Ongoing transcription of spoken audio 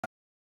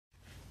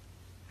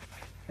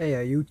Hey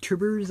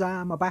YouTubers,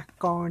 I'm back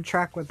on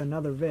track with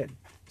another vid.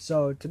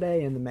 So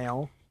today in the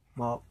mail,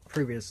 well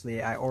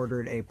previously I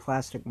ordered a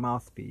plastic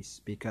mouthpiece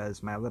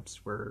because my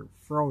lips were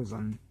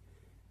frozen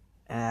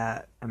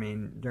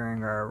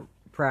during our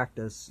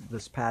practice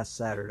this past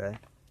Saturday.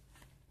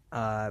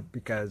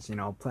 Because, you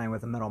know, playing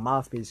with a metal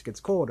mouthpiece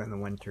gets cold in the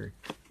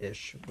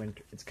winter-ish.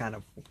 It's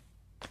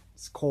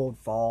cold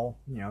fall,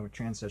 you know,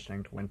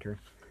 transitioning to winter.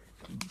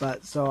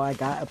 But so I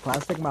got a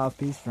plastic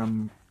mouthpiece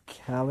from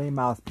Kelly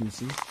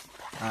Mouthpieces.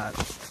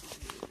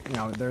 You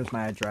know, there's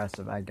my address.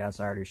 I guess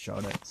I already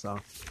showed it. So,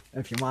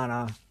 if you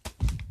wanna,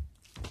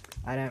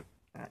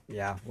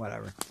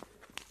 whatever.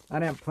 I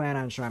didn't plan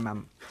on showing my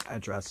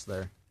address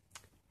there,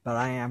 but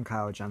I am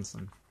Kyle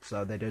Jensen,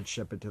 so they did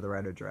ship it to the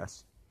right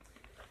address.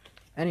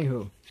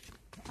 Anywho,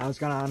 I was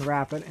gonna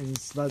unwrap it and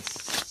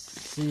let's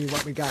see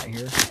what we got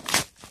here.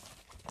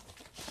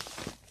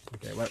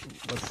 Okay,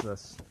 what's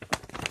this?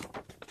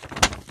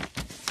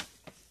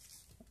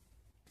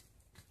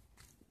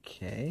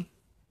 Okay.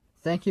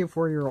 Thank you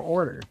for your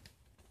order.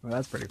 Well,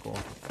 that's pretty cool.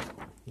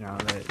 You know,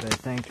 they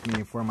thanked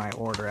me for my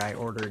order. I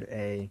ordered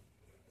a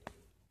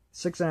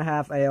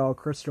 6.5 AL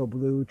crystal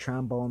blue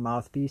trombone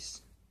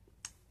mouthpiece.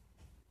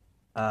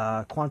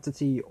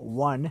 Quantity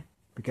 1,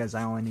 because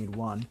I only need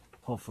 1,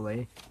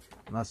 hopefully,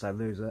 unless I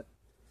lose it.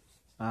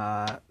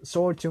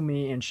 Sold to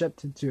me and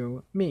shipped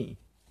to me,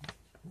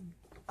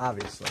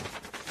 obviously.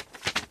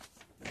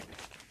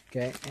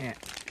 Okay,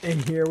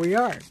 and here we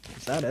are.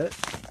 Is that it?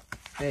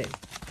 Hey,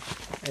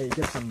 you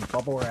get some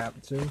bubble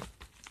wrap too.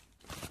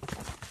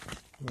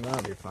 Well,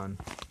 that'll be fun.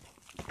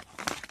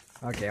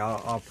 Okay,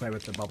 I'll play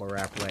with the bubble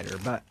wrap later.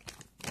 But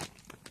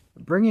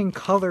bringing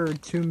color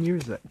to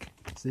music.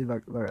 See,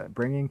 look at it.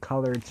 Bringing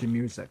color to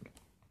music.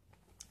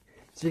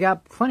 So you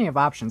got plenty of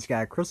options. You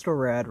got crystal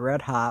red,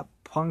 red hot,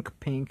 punk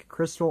pink,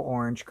 crystal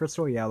orange,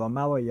 crystal yellow,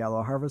 mellow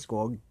yellow, harvest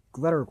gold,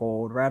 glitter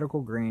gold,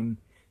 radical green,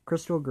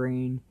 crystal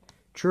green,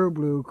 true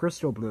blue,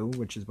 crystal blue,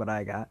 which is what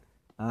I got.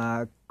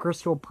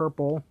 Crystal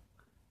purple,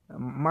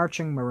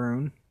 marching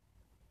maroon,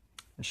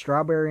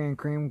 strawberry and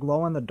cream,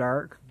 glow in the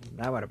dark.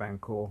 That would have been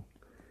cool.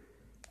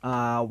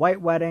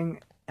 White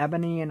wedding,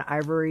 ebony and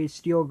ivory,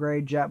 steel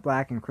gray, jet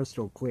black, and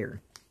crystal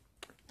clear.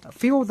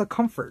 Feel the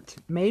comfort.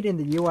 Made in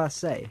the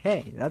USA.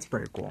 Hey, that's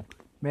pretty cool.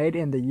 Made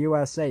in the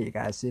USA. You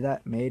guys see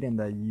that? Made in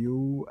the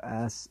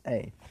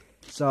USA.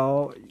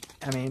 So,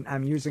 I mean,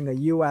 I'm using a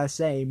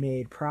USA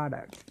made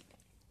product.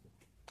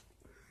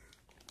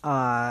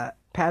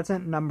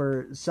 Patent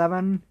number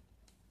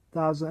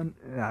 7,000.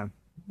 Yeah,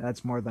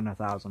 that's more than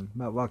 1,000.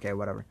 But okay,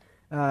 whatever.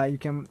 You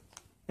can,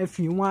 if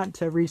you want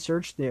to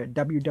research, the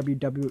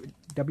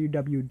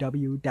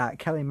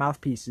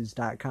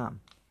www.kellymouthpieces.com.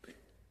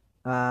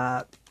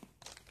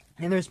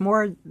 And there's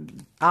more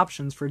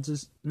options for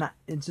it's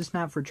just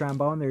not for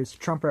trombone. There's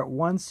trumpet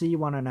 1C,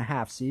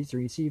 1.5C,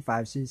 3C,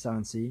 5C,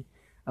 7C.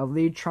 A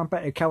lead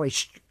trumpet, a Kelly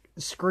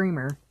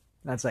screamer.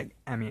 That's like,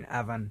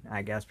 Evan,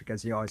 I guess,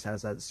 because he always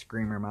has that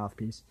screamer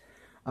mouthpiece.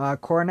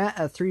 Cornet,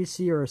 a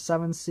 3C or a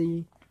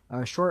 7C.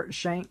 Short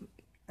shank,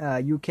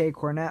 UK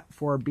cornet,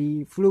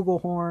 4B.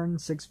 Flugelhorn,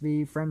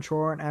 6V. French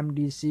horn,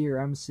 MDC or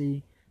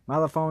MC.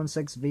 Mellophone,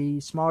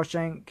 6V. Small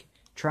shank,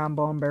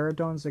 trombone,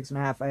 baritone,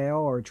 6.5 AL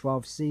or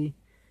 12C.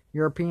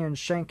 European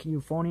shank,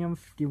 euphonium,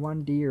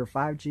 51D or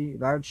 5G.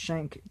 Large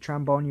shank,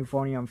 trombone,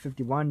 euphonium,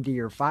 51D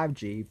or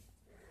 5G.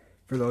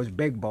 For those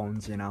big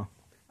bones, you know.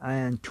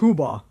 And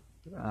tuba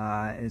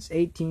is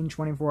 18,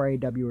 24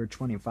 AW or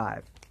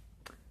 25.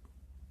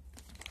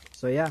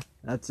 So yeah,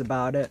 that's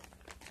about it.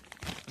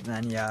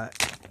 Then you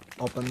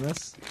open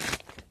this.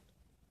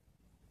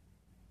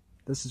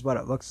 This is what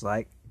it looks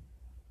like.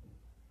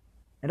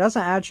 It doesn't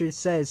actually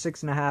say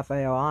 6.5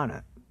 AL on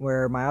it,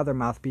 where my other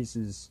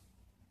mouthpieces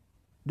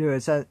do.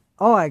 It says,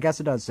 oh, I guess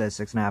it does say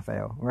 6.5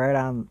 AL right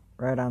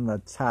on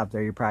the top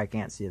there. You probably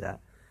can't see that,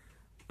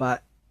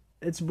 but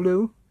it's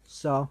blue,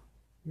 so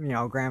you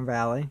know, Grand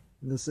Valley.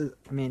 This is,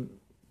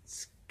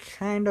 it's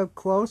kind of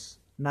close.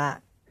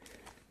 Not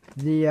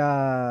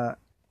the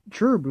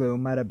true blue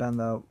might have been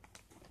the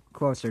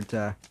closer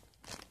to,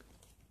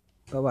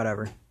 but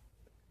whatever.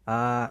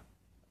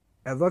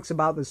 It looks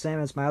about the same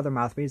as my other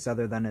mouthpiece,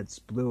 other than it's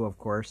blue, of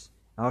course.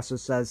 It also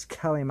says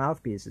Kelly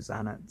Mouthpieces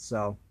on it,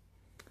 so,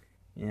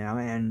 you know,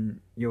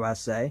 and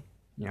USA,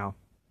 you know,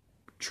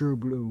 true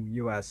blue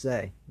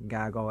USA. You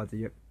gotta go with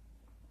the.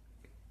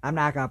 I'm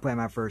not gonna play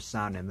my first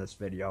sound in this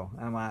video.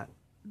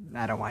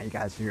 I don't want you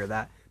guys to hear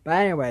that. But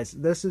anyways,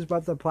 this is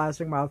what the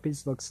plastic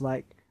mouthpiece looks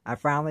like. I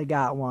finally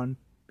got one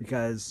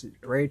because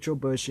Rachel,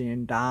 Bushy,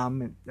 and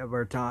Dom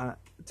were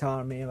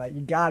telling me, like,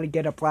 you gotta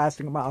get a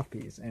plastic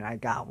mouthpiece, and I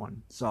got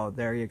one. So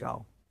there you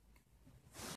go.